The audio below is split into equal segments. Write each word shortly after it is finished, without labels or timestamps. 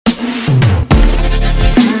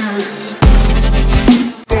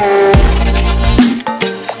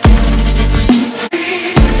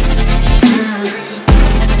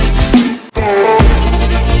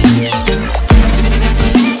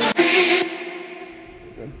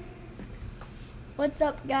What's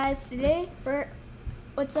up, guys? Today we're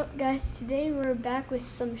back with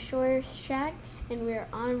some SawyerShack, and we're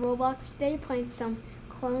on Roblox today playing some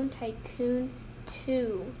Clone Tycoon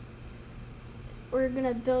 2. We're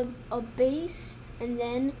gonna build a base, and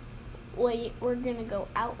then we're gonna go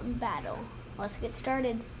out and battle. Let's get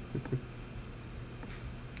started.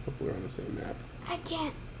 Hopefully we're on the same map. I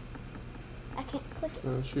can't click it.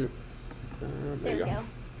 Oh shoot. There you go.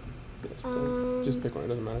 Yes, just pick one, it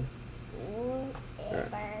doesn't matter.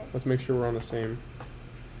 Alright, let's make sure we're on the same.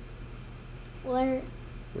 Where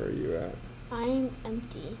are you at? I'm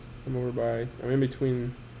empty. I'm in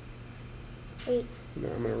between. Wait. No,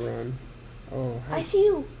 I'm gonna run. Oh, hi. I see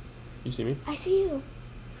you. You see me? I see you.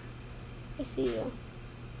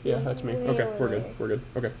 Yeah, that's me. Okay, we're good.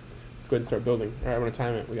 Okay, let's go ahead and start building. Alright, I'm gonna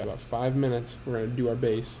time it. We got about 5 minutes. We're gonna do our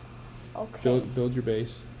base. Okay. Build your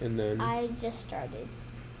base, and then. I just started.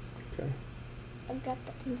 Okay. I got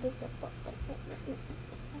the invisible. How much money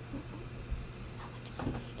did I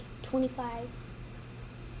get? 25.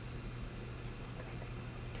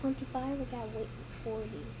 25. I gotta wait for 40.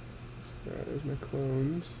 Alright, there's my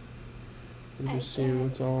clones. I'm just seeing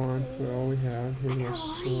what's all we have. Here's my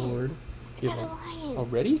sword. I got a lion.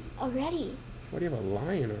 Already? Already. Why do you have a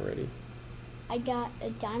lion already? I got a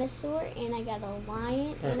dinosaur, and I got a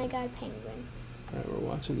lion, and I got a penguin. Alright, we're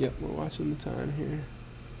watching the time here.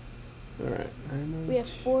 Alright, we have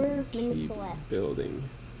 4 minutes left. Building.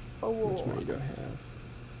 4. Which money do I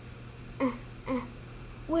have?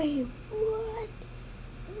 Where are you? What?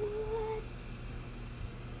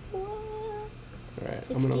 Alright,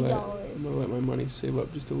 I'm gonna let my money save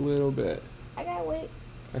up just a little bit. I gotta wait.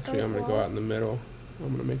 Actually, I'm gonna go out in the middle.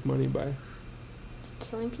 I'm gonna make money by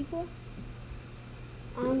killing people.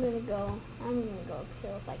 I'm gonna go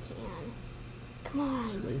kill if I can. Come on.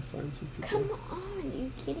 Somebody find some people. Come on, are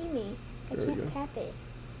you kidding me? I can't tap it.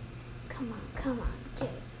 Come on, get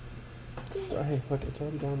it. Get it. Hey, look, it's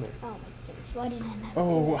already down there. Oh my goodness, why did I not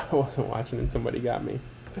I wasn't watching and somebody got me.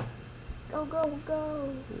 Go.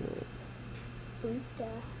 Boofda.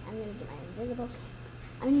 I'm gonna get my invisible cape.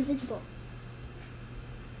 I'm invisible.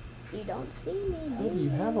 You don't see me, How do you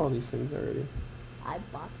have all these things already? I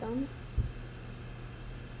bought them.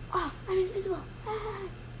 Oh, I'm invisible. Ah.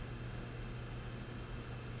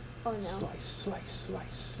 Oh no.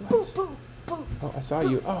 Slice. Boof. Oh, I saw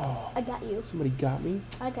you. Oh. I got you. Somebody got me?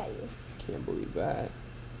 I got you. Can't believe that.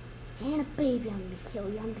 And a baby, I'm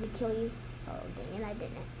gonna kill you. Oh, dang it, I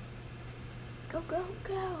didn't. Go. I'm gonna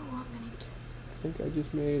kill somebody. I think I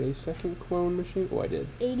just made a second clone machine. Oh, I did.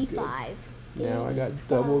 85. Good. Now I got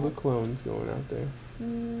double the clones going out there.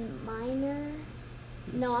 Minor.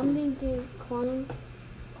 No, I'm gonna do clone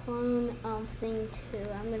thing 2.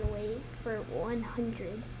 I'm gonna wait for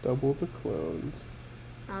 100. Double the clones.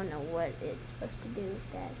 I don't know what it's supposed to do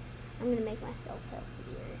with that. I'm gonna make myself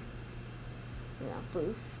healthier. I'm gonna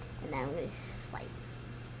boost, and then I'm gonna slice.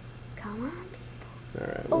 Come on, people.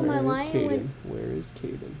 Alright, oh, my lion Caden? Where is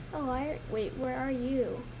Caden? Oh, wait, where are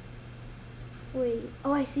you? Wait,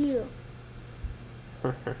 oh, I see you.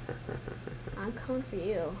 I'm coming for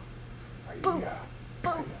you. Boom.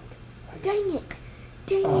 Dang it.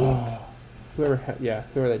 Whoever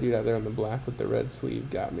that dude out there in the black with the red sleeve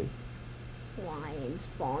got me. Lions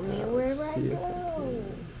follow me wherever I go.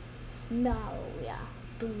 No, yeah.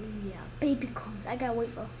 Booyah. Baby clones. I gotta wait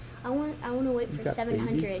for. I want to wait for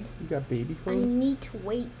 700. You got baby clones? I need to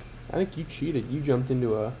wait. I think you cheated. You jumped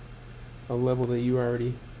into a level that you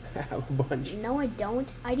already have a bunch. No, I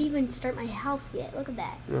don't. I didn't even start my house yet. Look at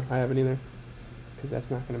that. No, I haven't either. Because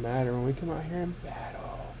that's not going to matter when we come out here and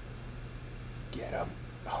battle. Get him.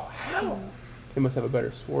 Oh, how? They must have a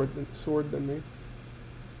better sword than me.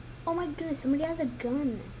 Oh my goodness, somebody has a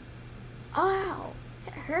gun. Ow,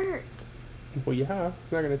 it hurt. Well, yeah,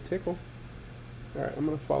 it's not going to tickle. Alright, I'm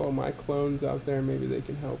going to follow my clones out there. Maybe they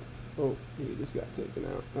can help. Oh, he just got taken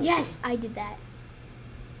out. Okay. Yes, I did that.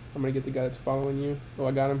 I'm going to get the guy that's following you. Oh,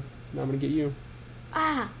 I got him. Now I'm going to get you.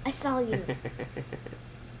 Ah, I saw you.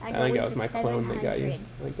 I think that was my clone that got you.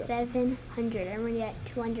 700. I'm already at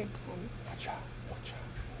 210. Watcha.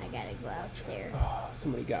 I gotta go out there. Oh,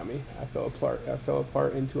 somebody got me. I fell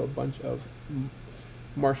apart into a bunch of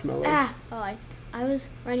marshmallows. Ah! Oh, I was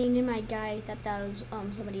running in my guy. I thought that was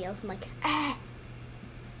somebody else. I'm like, ah!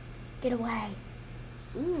 Get away!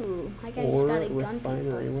 Ooh, my guy just got a gun.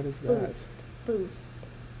 Refinery. What is that? Boof.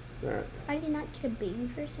 Alright. I did not get a baby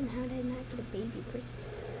person. How did I not get a baby person?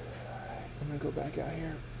 Alright, I'm gonna go back out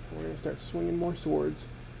here. We're gonna start swinging more swords.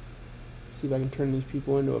 See if I can turn these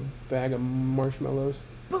people into a bag of marshmallows.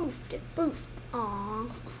 Boof. Aww.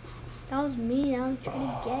 That was me. I was trying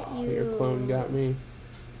to get you. Your clone got me.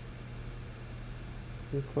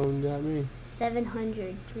 Your clone got me.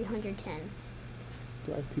 700, 310.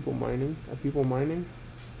 Do I have people mining? Are people mining?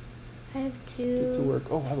 I have two. Get to work.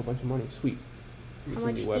 Oh, I have a bunch of money. Sweet. Give me How some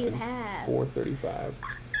much new do weapons. you have? 435.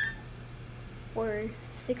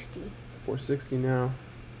 460. 460 now.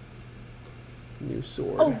 New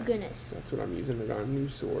sword. Oh goodness. That's what I'm using it on. New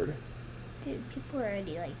sword. Dude, people are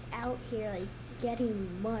already like out here like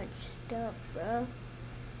getting much stuff, bro.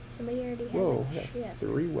 Somebody already has Whoa, a I got ship.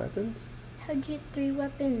 3 weapons? How'd you get 3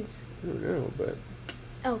 weapons? I don't know, but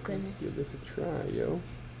Oh let's goodness. give this a try, yo.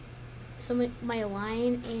 So my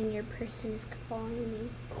lion and your person is following me.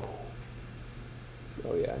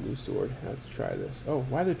 Oh yeah, new sword. Let's try this. Oh,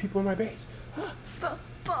 why are there people in my base?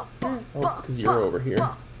 Oh, because you're over here.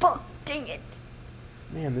 Dang it.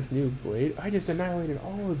 Man, this new blade. I just annihilated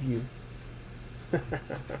all of you.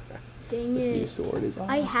 Dang This it. new sword is awesome.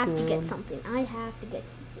 I have to get something.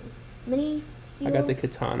 Mini steel. I got the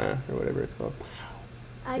katana, or whatever it's called.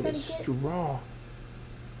 I It gotta is get. strong.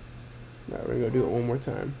 Alright, we're gonna go do it one more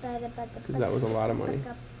time. Because that was a lot of money.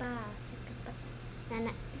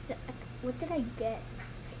 What did I get?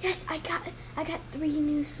 Yes, I got 3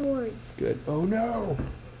 new swords. Good. Oh no!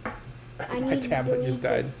 My tablet just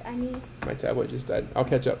died. My tablet just died. I'll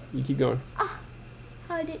catch up. You keep going.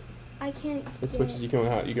 How did I can't? It switches. You can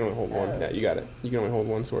only hold one. Yeah, you got it. You can only hold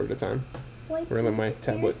one sword at a time. Wait, We're gonna let my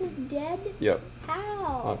tablet. yours is dead? Yep.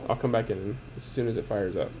 How? I'll come back in as soon as it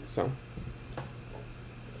fires up. So.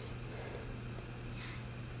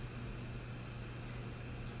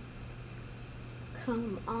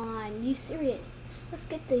 Come on, you serious? Let's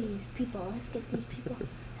get these people. Let's get the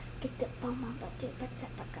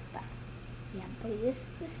Yeah, buddy, this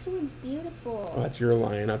sword's beautiful. Oh, that's your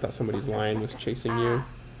lion. I thought somebody's lion was chasing you.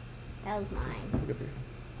 That was mine. Look up here.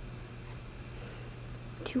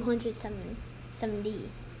 270. I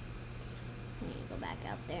need to go back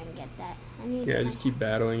out there and get that. Yeah, just keep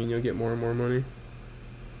battling and you'll get more and more money.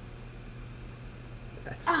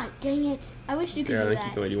 Dang it. I wish you could Yeah, I do think that.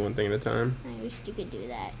 you can only do one thing at a time. I wish you could do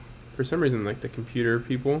that. For some reason, like the computer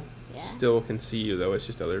people Yeah. still can see you, though. It's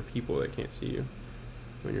just other people that can't see you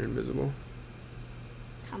when you're invisible.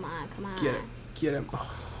 Come on. Get him.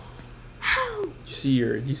 Oh. How? Did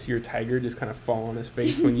you see your tiger just kind of fall on his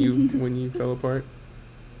face when you fell apart?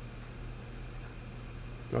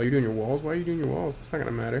 Oh, you're doing your walls? Why are you doing your walls? It's not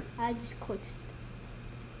gonna matter. I just clicked.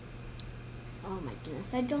 Oh my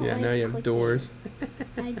goodness, I don't Yeah, like now you have clicking. doors.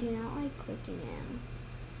 I do not like clicking them.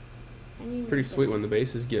 I need Pretty to sweet get- when the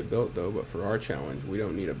bases get built, though, but for our challenge, we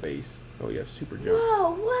don't need a base. Oh, you have super jump.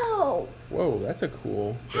 Whoa! Whoa, that's a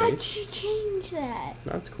cool How'd base. you change that?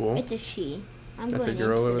 That's cool. It's a she. I'm That's going a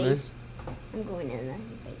girl into over the there? base. I'm going in the base.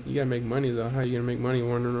 You gotta make money, though. How are you gonna make money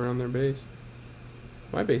wandering around their base?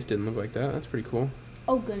 My base didn't look like that. That's pretty cool.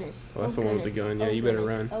 Oh goodness. Oh, that's the one with the gun. Yeah, you better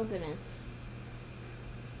run. Oh goodness.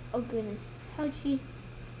 Oh goodness. How'd she?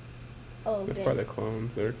 Oh, That's good. probably the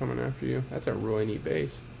clones that are coming after you. That's a really neat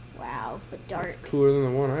base. Wow, but dark. It's cooler than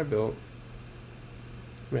the one I built.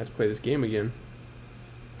 We have to play this game again.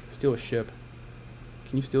 Steal a ship.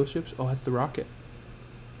 Can you steal ships? Oh, that's the rocket.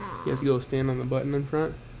 Aw. You have to go stand on the button in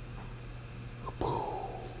front.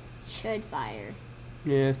 Should fire.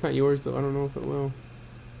 Yeah, it's not yours though. I don't know if it will.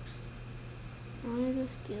 I wanna go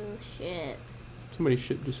steal a ship. Somebody's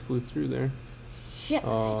ship just flew through there. Ship.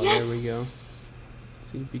 Oh, Yes! there we go.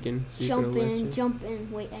 See if you can. See Jump if it'll let you. in, jump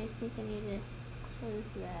in. Wait, I think I need to close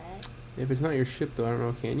that. If it's not your ship though, I don't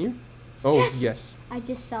know. Can you? Oh, Yes! yes. I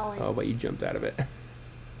just saw it. Oh, but you jumped out of it.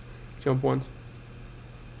 Jump once.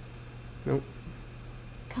 Nope.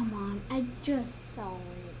 Come on, I just saw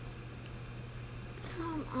it.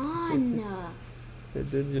 Come on. It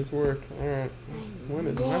did just work. All right. When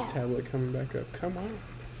is my Yeah. tablet coming back up? Come on.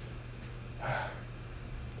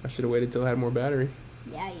 I should have waited till I had more battery.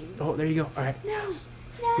 Yeah, you. Oh, there you go. All right. No. Yes.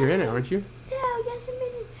 No. You're in it, aren't you? No, yes, I'm in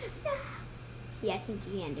it. No. Yeah, I think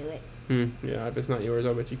you can do it. Yeah, if it's not yours,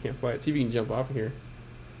 I'll bet you can't fly it. See if you can jump off of here.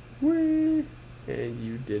 Whee! And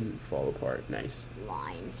you didn't fall apart. Nice.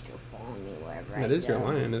 Lion's still following me wherever I go. That is your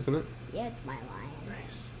lion, isn't it? Yeah, it's my lion.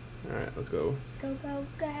 Nice. All right, let's go. Go, go,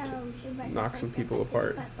 go. Knock some people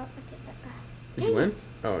apart. Did Dang you win? it.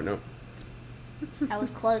 Oh no. I was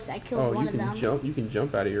close. I killed Oh, one you of can them. jump. You can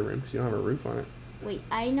jump out of your room because you don't have a roof on it. Wait,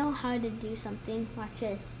 I know how to do something. Watch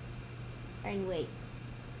this. And wait.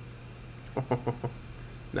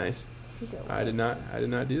 Nice. Secret I did not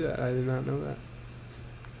do that. I did not know that.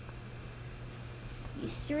 You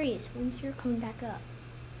serious? When's your coming back up?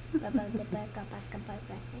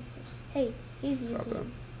 Hey, he's Stop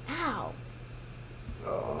using. Ow!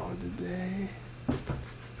 Oh, did they?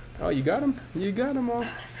 Oh, you got him. You got him all.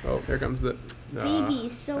 Oh, here comes the. Baby,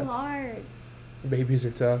 it's so that's- hard. Babies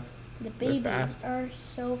are tough. The They're babies fast. are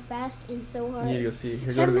so fast and so You hard. need to go see.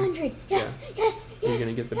 Here, 700. Yes, Yeah. yes, yes. You're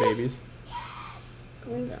gonna get the yes, babies. Yes.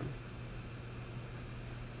 Calm down.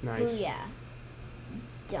 Nice. Booyah.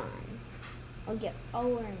 Done.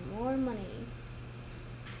 I'll earn more money.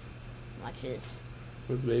 Watch this.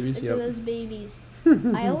 Those babies. Look at Yep. those babies.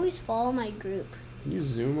 I always follow my group. Can you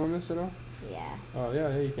zoom on this at all? Yeah. Oh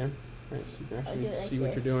yeah, you can. Nice. You can I'll do actually it like see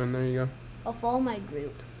what this. you're doing. There you go. I'll follow my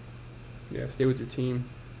group. Yeah, stay with your team.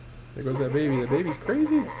 There goes that baby. The baby's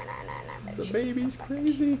crazy. The baby's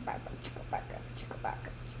crazy.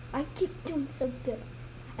 I keep doing so good.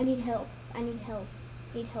 I need help. I need health.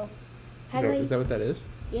 How do I? Is that what that is?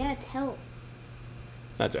 Yeah, it's health.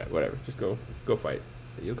 That's right. Whatever. Just go fight.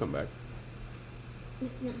 You'll come back.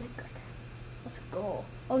 Mr. Nutcracker. Let's go.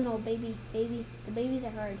 Oh no, baby. The babies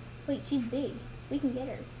are hard. Wait, she's big. We can get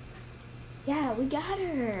her. Yeah, we got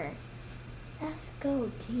her. Let's go,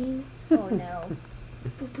 team. Oh no.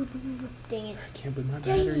 Dang it. I can't believe my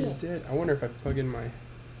Dang battery is it. dead. I wonder if I plug in my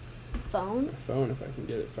Phone? phone if I can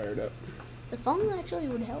get it fired up. The phone actually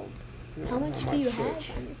would help. Yeah, How much I do might you switch.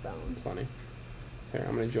 have on your phone? Plenty. Here,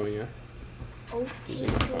 I'm gonna join you. Oh,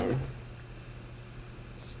 Using my phone.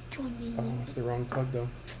 Join me. Oh, it's the wrong plug though.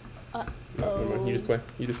 Uh No, never mind. You just play.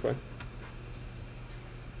 You just play.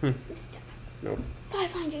 Nope.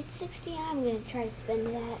 560. I'm gonna try to spend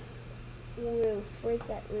that roof. Where's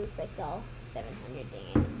that roof I saw? 700.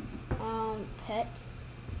 Dang it. Pet.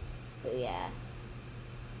 But yeah.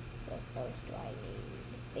 What else do I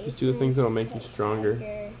need? Just do the things that'll make you Basement, stronger.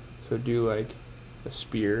 tiger. So do like a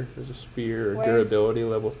spear. There's a spear. Or Where's- durability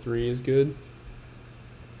level 3 is good.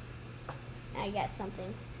 I got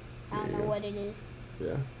something. I There don't you know go. what it is.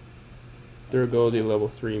 Yeah. Durability level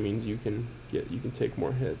 3 means you can take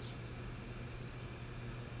more hits.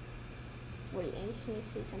 Wait, I just need to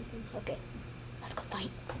say something. Okay. Let's go fight.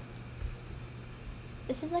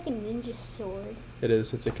 This is like a ninja sword. It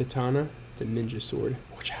is. It's a katana. It's a ninja sword.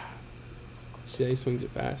 Whoocha. Let's go. See how he swings it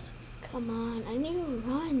fast? Come on, I need to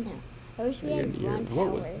run. I wish we You're- had you're- run what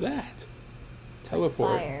power. was that? It's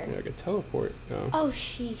Teleport. Like fire. Yeah, like a teleport. No. Oh,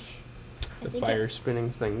 sheesh. I The think fire spinning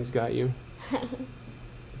things got you. The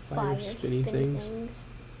fire, Fire spinning things.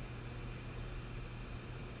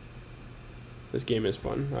 This game is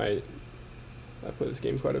fun. I play this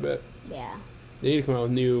game quite a bit. Yeah. They need to come out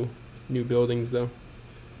with new buildings though.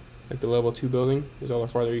 Like the level 2 building is all the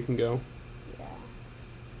farther you can go. Yeah.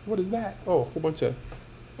 What is that? Oh, a whole bunch of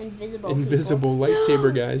Invisible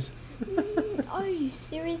lightsaber No! guys. Are you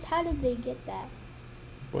serious? How did they get that?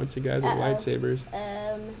 Bunch of guys with Uh-oh. lightsabers.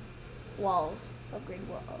 Walls. Upgrade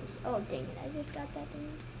walls. Oh, dang it. I just got that thing.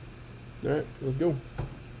 Alright, let's go.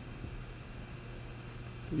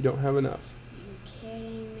 You don't have enough. You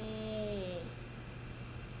kidding me?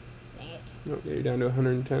 Dang it. Oh, yeah, you're down to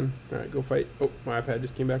 110. Alright, go fight. Oh, my iPad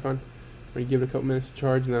just came back on. I'm going to give it a couple minutes to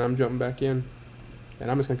charge, and then I'm jumping back in. And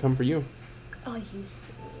I'm just going to come for you. Are you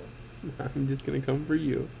serious? I'm just going to come for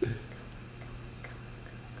you.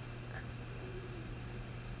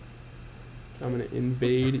 I'm going to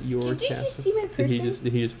invade your Did you castle. just see my person?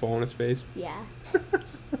 Did he just fall on his face? Yeah.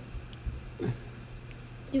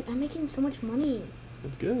 Dude, I'm making so much money.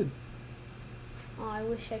 That's good. Oh, I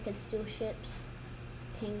wish I could steal ships.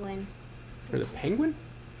 Penguin. Or the penguin?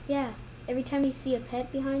 Yeah. Every time you see a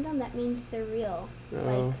pet behind them, that means they're real. Oh,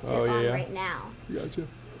 Like, they're oh on yeah. right now. Gotcha.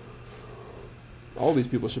 All these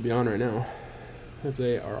people should be on right now. If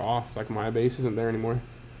they are off, like my base isn't there anymore.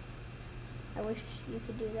 I wish you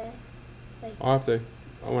could do that. Like, I'll have to,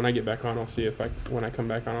 when I get back on, I'll see if when I come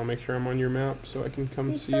back on, I'll make sure I'm on your map so I can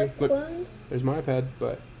come see you. Look, clones? there's my iPad,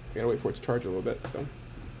 but I gotta wait for it to charge a little bit, so I'm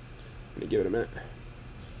gonna give it a minute.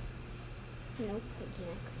 Nope, I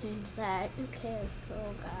can't change that. Okay, let's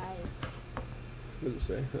go, guys. What does it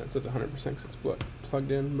say? That says 100% because it's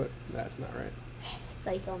plugged in, but that's not right. It's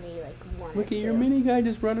like only like one Look or at your two. mini guy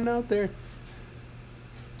just running out there.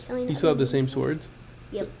 Killing You still have other the same minions. swords?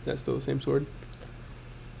 Yep. That's still the same sword?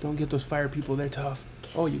 Don't get those fire people, they're tough.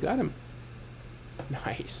 Oh, you got him.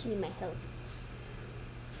 Nice. Need my health.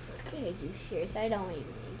 What could I do? Serious? I don't even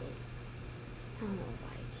need it. I don't know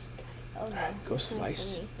why I just got it. Oh no. Alright, go it's not for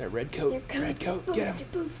slice me. that red They're coat. coming. Red coat, Boost get him.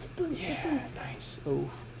 it, boost it, boost it, Yeah, boost nice. Oh,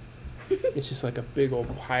 it's just like a big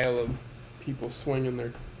old pile of people swinging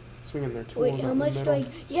their tools. Wait, out how in the much do middle. I...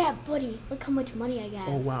 Yeah, buddy. Look how much money I got.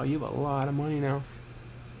 Oh wow, you have a lot of money now.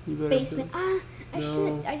 You better Basement. I no,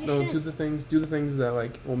 shouldn't. I just no, shouldn't. do the things that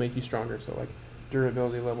like will make you stronger. So like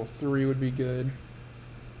durability level 3 would be good.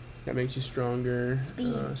 That makes you stronger.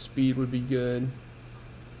 Speed. Speed would be good.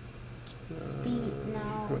 Speed, no.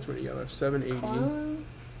 How much money you got left? 780.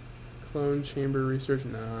 Clone, Chamber research.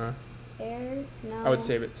 Nah. air, no. I would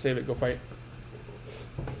save it. Save it. Go fight.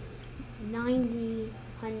 $90.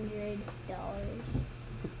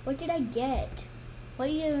 What did I get? What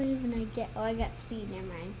did even I get? Oh, I got speed. Never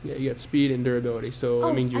mind. Yeah, you got speed and durability, so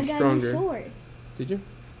that means you're I got stronger. A new sword. Did you?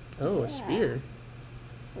 Oh, Yeah. a spear.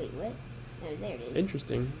 Wait, what? Oh, there it is.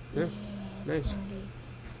 Interesting. Yeah. Nice.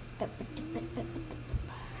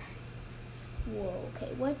 Whoa,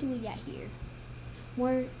 okay, what do we got here?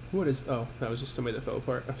 More. What is? Oh, that was just somebody that fell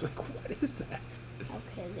apart. I was like, what is that?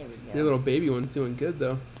 Okay, there we go. Your little baby one's doing good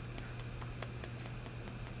though.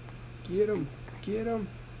 Get him! Get him!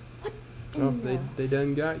 What? Oh, they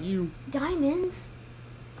done got you. Diamonds?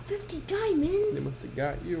 50 diamonds? They must have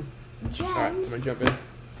got you. Gems? Alright, I'm gonna jump in.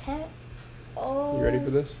 Pet. Oh. You ready for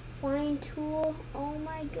this? Flying tool. Oh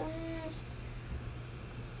my goodness.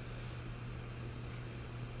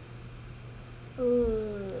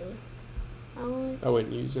 Ooh. I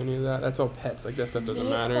wouldn't use any of that. That's all pets. Like that stuff doesn't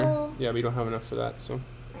matter. Yeah, we don't have enough for that, so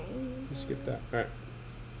just skip that. Alright.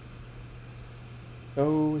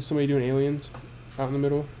 Oh, is somebody doing aliens out in the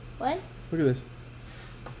middle? What? Look at this.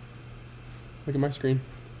 Look at my screen.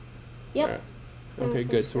 Yep. Alright. Okay,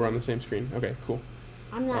 good. So we're on the same screen. Okay, cool.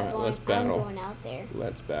 I'm not Alright, going. let's battle. I'm going out there.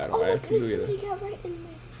 Let's battle. Oh my Alright, goodness! Somebody got right in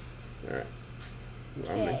there.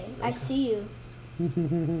 Alright. Okay, I see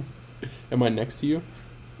you. Am I next to you?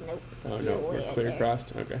 Nope. Oh no, You're we're way clear there.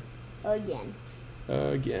 crossed. Okay. Again.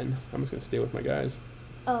 Again. I'm just gonna stay with my guys.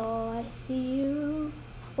 Oh, I see you.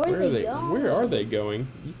 Where are they going? Where are they going?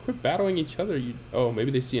 You quit battling each other. You. Oh, maybe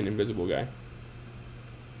they see an invisible guy.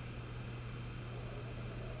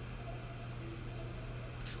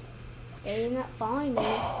 They're not following me.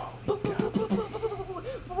 Oh, he got me.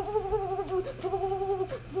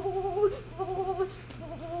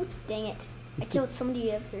 Dang it. I killed so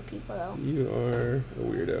many other people though. You are a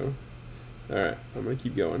weirdo. Alright, I'm gonna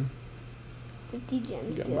keep going. 50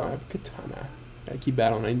 gems Got still. my katana. Gotta keep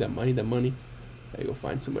battling. I need that money, Gotta go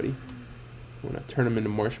find somebody. I wanna turn them into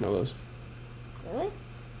marshmallows. Really?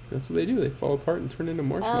 That's what they do. They fall apart and turn into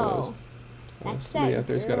marshmallows. Oh. That's Somebody that out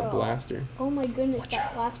there's got a girl. blaster. Oh my goodness,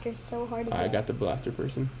 that blaster is so hard to I get. got the blaster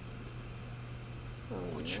person.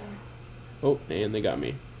 Oh, no. Oh, and they got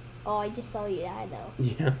me. Oh, I just saw you die though.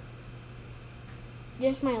 Yeah.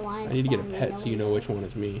 Just my lines. I need to get a found me, pet so you know which one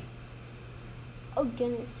is me. Oh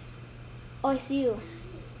goodness. Oh, I see you.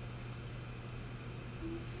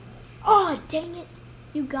 Oh, dang it.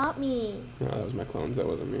 You got me. No, that was my clones. That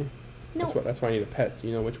wasn't me. No. That's why I need a pet so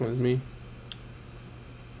you know which one is me.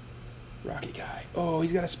 Rocky guy. Oh,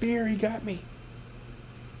 he's got a spear. He got me.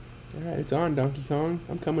 All right, it's on, Donkey Kong.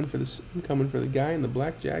 I'm coming for this. I'm coming for the guy in the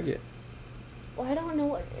black jacket. Well, I don't know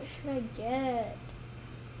what should I get.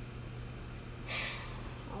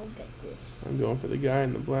 I'll get this. I'm going for the guy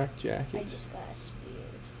in the black I jacket. just got a spear.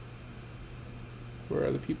 Where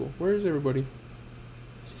are the people? Where is everybody?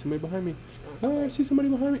 I see somebody behind me. Oh, Oh, I see somebody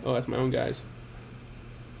behind me. Oh, that's my own guys.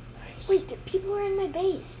 Nice. wait, the people are in my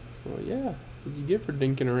base. Oh yeah. What'd you get for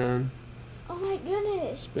dinking around? Oh my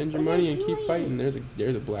goodness. Spend your What are money they and keep doing? fighting.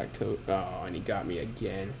 There's a black coat. Oh, and he got me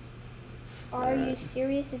again. Are you Alright.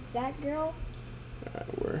 serious? It's that girl?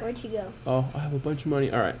 Alright, Where'd she go? Oh, I have a bunch of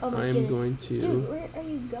money. Alright, Oh my I am goodness. going to. Dude, where are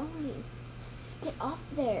you going? Get off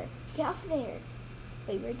there. Get off there.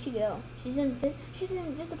 Wait, where'd she go? She's an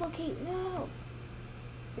invisible Kate. No.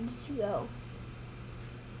 Where did she go?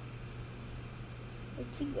 Where'd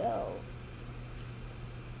she go?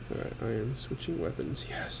 Alright, I am switching weapons.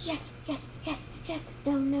 Yes. Yes, yes, yes, yes.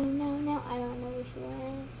 No, no, no, no. I don't know where she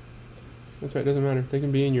went. That's right. It doesn't matter. They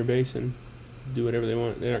can be in your base and do whatever they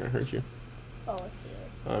want. They're not gonna hurt you. Oh, I see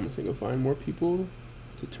it. I'm just gonna go find more people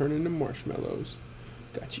to turn into marshmallows.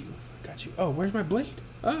 Got you. Got you. Oh, where's my blade?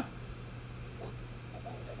 Ah.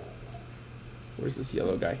 Where's this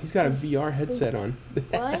yellow guy? He's got a VR headset on.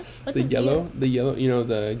 What? What's The a yellow, beard? the yellow, you know,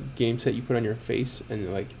 the game set you put on your face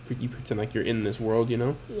and like you pretend like you're in this world, you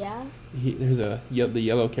know? Yeah. There's the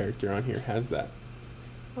yellow character on here has that.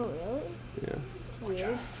 Oh, really? Yeah. It's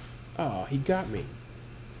weird. Oh, he got me.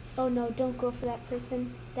 Oh no, don't go for that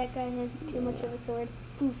person. That guy has too much of a sword.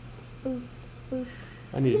 Poof, poof, poof.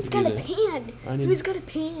 I needed Somebody's to got do a that. pan. I need- Somebody's got a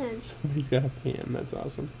pan. Somebody's got a pan. That's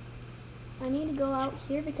awesome. I need to go out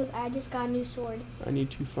here because I just got a new sword. I need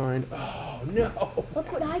to find. Oh no!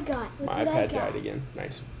 Look what I got. Look My what I iPad got. died again.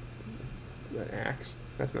 Nice. An axe.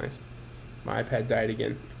 That's nice. My iPad died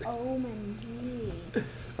again. Oh my gee.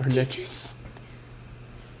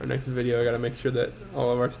 Our next video, I gotta make sure that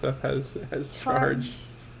all of our stuff has charge.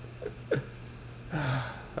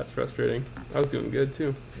 That's frustrating. I was doing good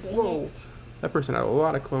too. Dang Whoa! it. That person had a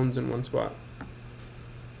lot of clones in one spot.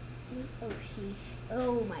 Oh sheesh.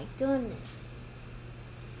 Oh my goodness.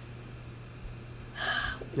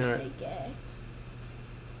 What did Alright. I get?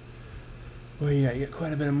 Well, yeah, you got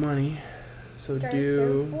quite a bit of money. So Start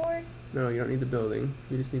do. 4. No, you don't need the building.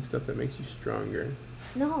 You just need stuff that makes you stronger.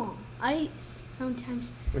 No, I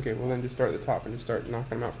sometimes. Okay, well then just start at the top and just start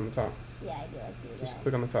knocking them out from the top. Yeah, I do like to do Just that.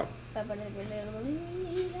 click on the top. Okay,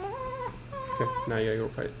 now you gotta go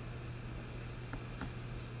fight.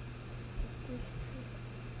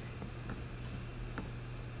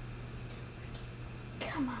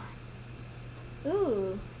 Come on.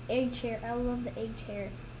 Ooh, egg chair. I love the egg chair.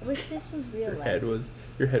 I wish this was real life.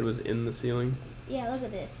 Your head was in the ceiling. Yeah, look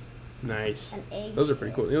at this. Nice. An egg Those are chair.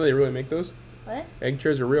 pretty cool. You know they really make those? What? Egg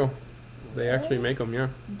chairs are real. They actually Really? make them, yeah.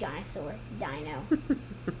 Dinosaur. Dino. Look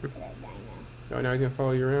at that dino. Oh, now he's gonna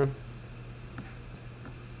follow you around.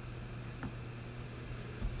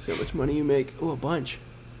 See how much money you make. Oh, a bunch.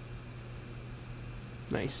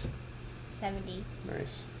 Nice. 70.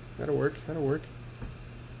 Nice. That'll work. That'll work.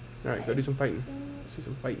 All right, go do some fighting. Let's see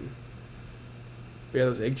some fighting. But yeah,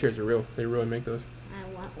 those egg chairs are real. They really make those. I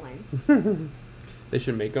want one. They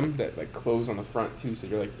should make them that like close on the front too, so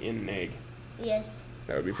you're like in an egg. Yes.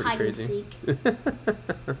 That would be pretty Hide and crazy. seek.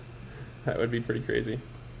 That would be pretty crazy.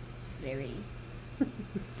 Very. Boo,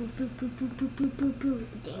 boo, boo, boo, boo, boo, boo, boo.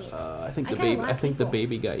 Dang it. I think I the got a baby. lot I of think the people.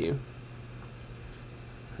 baby got you.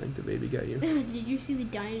 I think the baby got you. Did you see the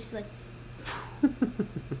dino just like? I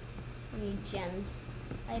need gems.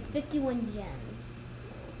 I have 51 gems.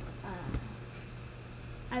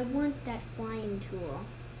 I want that flying tool.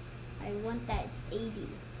 I want that. It's 80.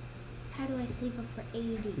 How do I save up for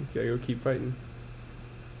 80? Just gotta go keep fighting.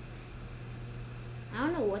 I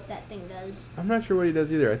don't know what that thing does. I'm not sure what he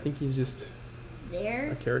does either. I think he's just a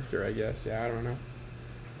There. character, I guess. Yeah, I don't know.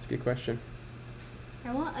 That's a good question.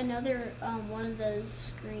 I want another one of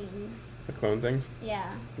those screens. The clone things?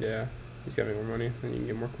 Yeah. Yeah. He's got more money, then you can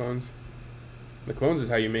get more clones. The clones is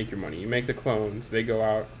how you make your money. You make the clones, they go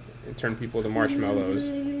out and turn people into marshmallows,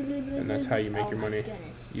 and that's how you make your money.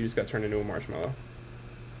 Goodness. You just got turned into a marshmallow.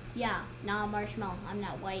 Yeah, not a marshmallow. I'm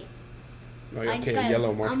not white. Oh, yeah, okay, a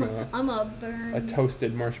yellow marshmallow. I'm a burn. A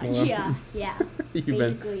toasted marshmallow. Yeah, yeah.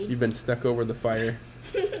 Basically. You've been stuck over the fire.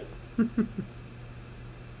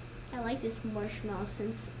 I like this marshmallow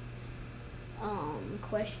since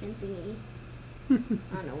question thingy.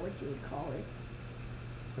 I don't know what you would call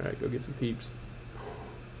it. Alright, go get some peeps. Do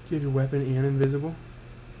you have your weapon and invisible?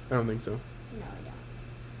 I don't think so. No, I don't.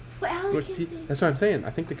 But how Look, can see, they that's what I'm saying. I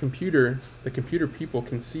think the computer people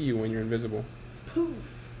can see you when you're invisible. poof?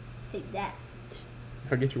 Take that.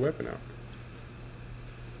 I'll get your weapon out.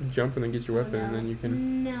 Jump and then get your weapon, and then you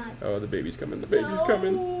can. Not. Oh, the baby's coming. The baby's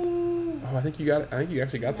coming. Oh, I think you got it. I think you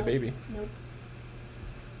actually got the Nope. baby. Nope.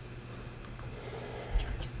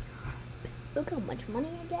 Look how much money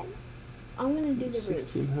I get. I'm gonna do the roof.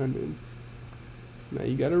 1,600. Now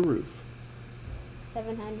you got a roof.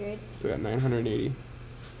 700. Still got 980.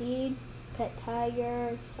 Speed. Pet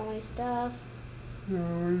tiger. So many stuff.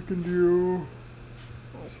 No, you can do.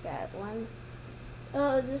 I just got one.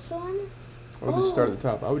 This one. I would just start at the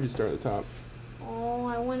top. I would just start at the top. Oh,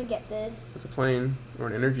 I want to get this. It's a plane or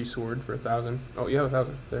an energy sword for 1,000. Oh, you have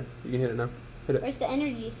 1,000. There, you can hit it now. Hit it. Where's the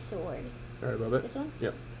energy sword? Right above it. This one?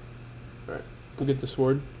 Yep. All right. Go get the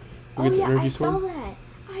sword. Go Oh get yeah, the energy I sword. saw that.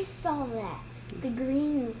 I saw that. The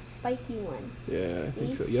green spiky one. Yeah, I think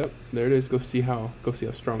See? so. Yep. There it is. Go see how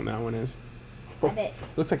strong that one is. I bet.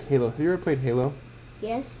 Looks like Halo. Have you ever played Halo?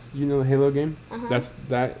 Yes. You know the Halo game? Uh-huh.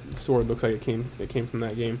 That sword looks like it came from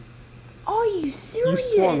that game. Are you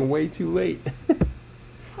serious? You swung way too late.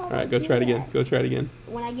 How All did I right, go do try it again. that? Go try it again.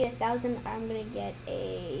 When I get 1,000, I'm gonna get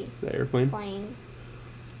a The airplane. plane.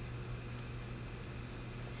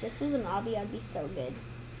 If this was an obby, I'd be so good.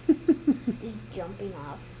 Just jumping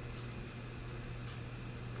off.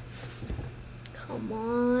 Come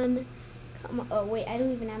on. Come on. Oh, wait, I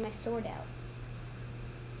don't even have my sword out.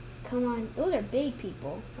 Come on. Those are big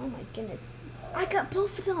people. Oh, my goodness. I got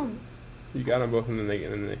both of them. You got them both, and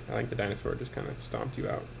then I think the dinosaur just kind of stomped you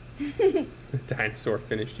out. The dinosaur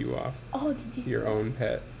finished you off. Oh, did you see Your that? own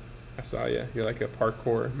pet. I saw you. You're like a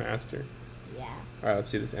parkour master. Yeah. All right, let's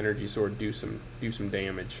see this energy sword do some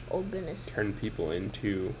damage. Oh, goodness. Turn people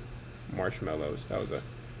into marshmallows. That was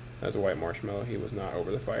a white marshmallow. He was not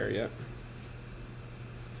over the fire yet.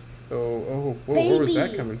 Oh, whoa, where was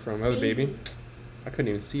that Baby. coming from? That was a baby. I couldn't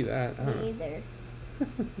even see that. I don't Me know. either.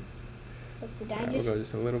 Look, did All I right, we'll just go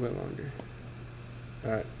just a little bit longer.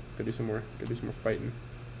 All right, go do some more. Go do some more fighting.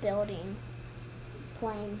 building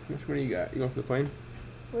plane? How much money you got? You going for the plane?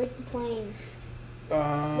 Where's the plane?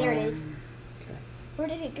 There it is. Okay. Where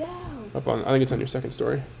did it go? Up on. I think it's on your second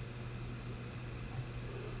story.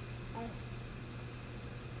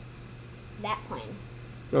 That plane.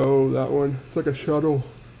 Oh, that one. It's like a shuttle.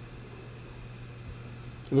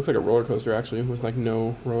 It looks like a roller coaster actually, with like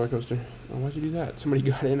no roller coaster. Oh, why'd you do that? Somebody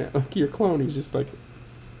got in it. Look at your clone. He's just like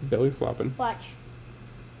belly flopping. Watch.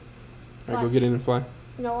 All right, go get in and fly.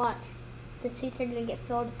 No, watch. The seats are gonna get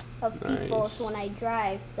filled of people, so when I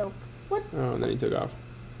drive, they'll. What? Oh, and then he took off.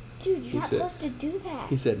 Dude, you're not supposed to do that.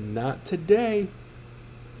 He said, "Not today."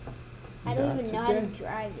 I don't even know how to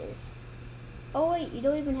drive this. Oh wait, you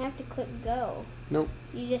don't even have to click go. Nope.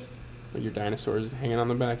 You just. But your dinosaur is hanging on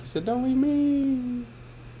the back. He said, "Don't leave me.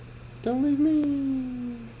 Don't leave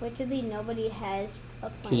me." Fortunately, nobody has a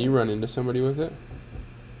plane. Can you run into somebody with it?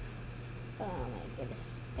 Oh my goodness.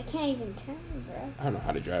 I can't even turn, bro. I don't know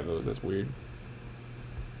how to drive those. That's weird.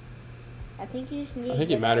 I think you just need. I think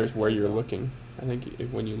it matters where you're looking. I think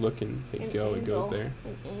when you look and hit go, it goes there.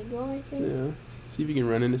 An angle, I think. Yeah. See if you can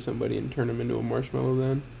run into somebody and turn them into a marshmallow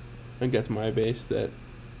then. I think that's my base that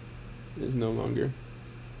is no longer.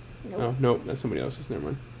 Nope. Oh, nope. That's somebody else's. Never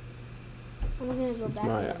mind. I'm gonna go Since back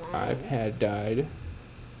my to mine. iPad died.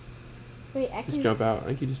 Wait, I can Just jump out. I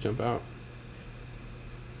think you just jump out.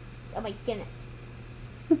 Oh my goodness.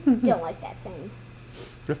 Don't like that thing.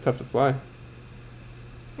 That's tough to fly.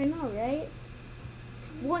 I know, right?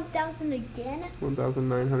 1,000 again?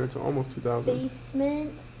 1,900 to almost 2,000.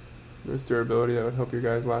 Basement. There's durability that would help your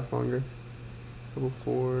guys last longer. Level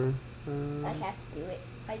 4. I have to do it.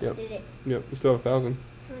 I just Yep. did it. Yep, you still have 1,000.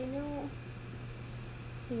 I know.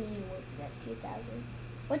 You need to work for that 2,000.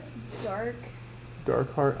 What's dark?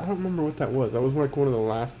 Dark Heart. I don't remember what that was. That was like one of the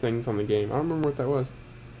last things on the game. I don't remember what that was.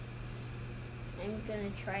 I'm gonna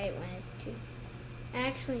try it when it's too.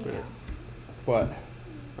 Actually, no. Yeah. But I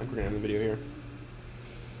think we're gonna end the video here.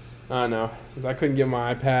 I know, since I couldn't get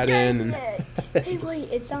my iPad in, and Hey, wait,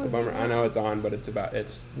 it's on. it's a bummer. I know it's on, but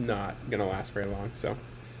it's not gonna last very long. So,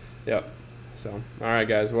 yep. So, all right,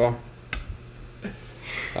 guys. Well,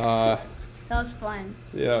 That was fun.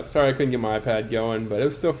 yeah. Sorry I couldn't get my iPad going, but it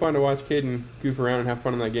was still fun to watch Caden goof around and have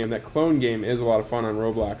fun in that game. That clone game is a lot of fun on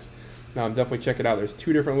Roblox. Definitely check it out. There's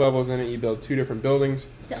 2 different levels in it. You build 2 different buildings.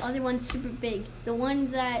 The other one's super big. The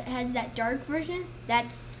one that has that dark version,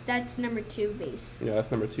 that's number 2 base. Yeah,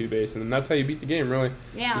 that's number 2 base, and then that's how you beat the game. Really,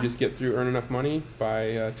 Yeah. you just get through, earn enough money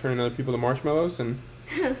by turning other people to marshmallows and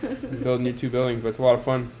building your 2 buildings. But it's a lot of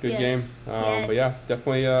fun. Good game. But yeah,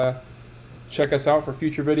 definitely check us out for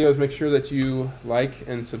future videos. Make sure that you like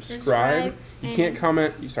and subscribe. You can't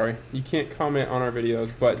comment. You can't comment on our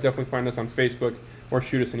videos, but definitely find us on Facebook or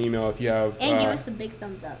shoot us an email if you have. And give us a big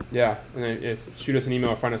thumbs up. Yeah, and if shoot us an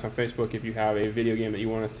email or find us on Facebook if you have a video game that you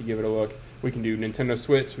want us to give it a look. We can do Nintendo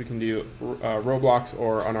Switch, we can do Roblox,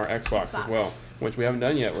 or on our Xbox as well, which we haven't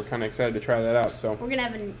done yet. We're kind of excited to try that out. So we're gonna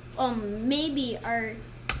have maybe a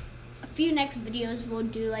few next videos we'll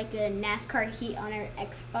do like a NASCAR heat on our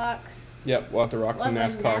Xbox. Yep, we'll have to rock some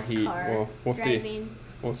NASCAR heat. We'll see. Driving.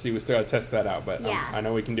 We'll see. We still got to test that out, but Yeah. I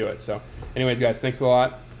know we can do it. So, anyways, guys, thanks a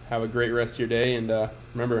lot. Have a great rest of your day, and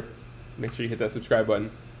remember, make sure you hit that subscribe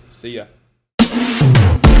button. See ya.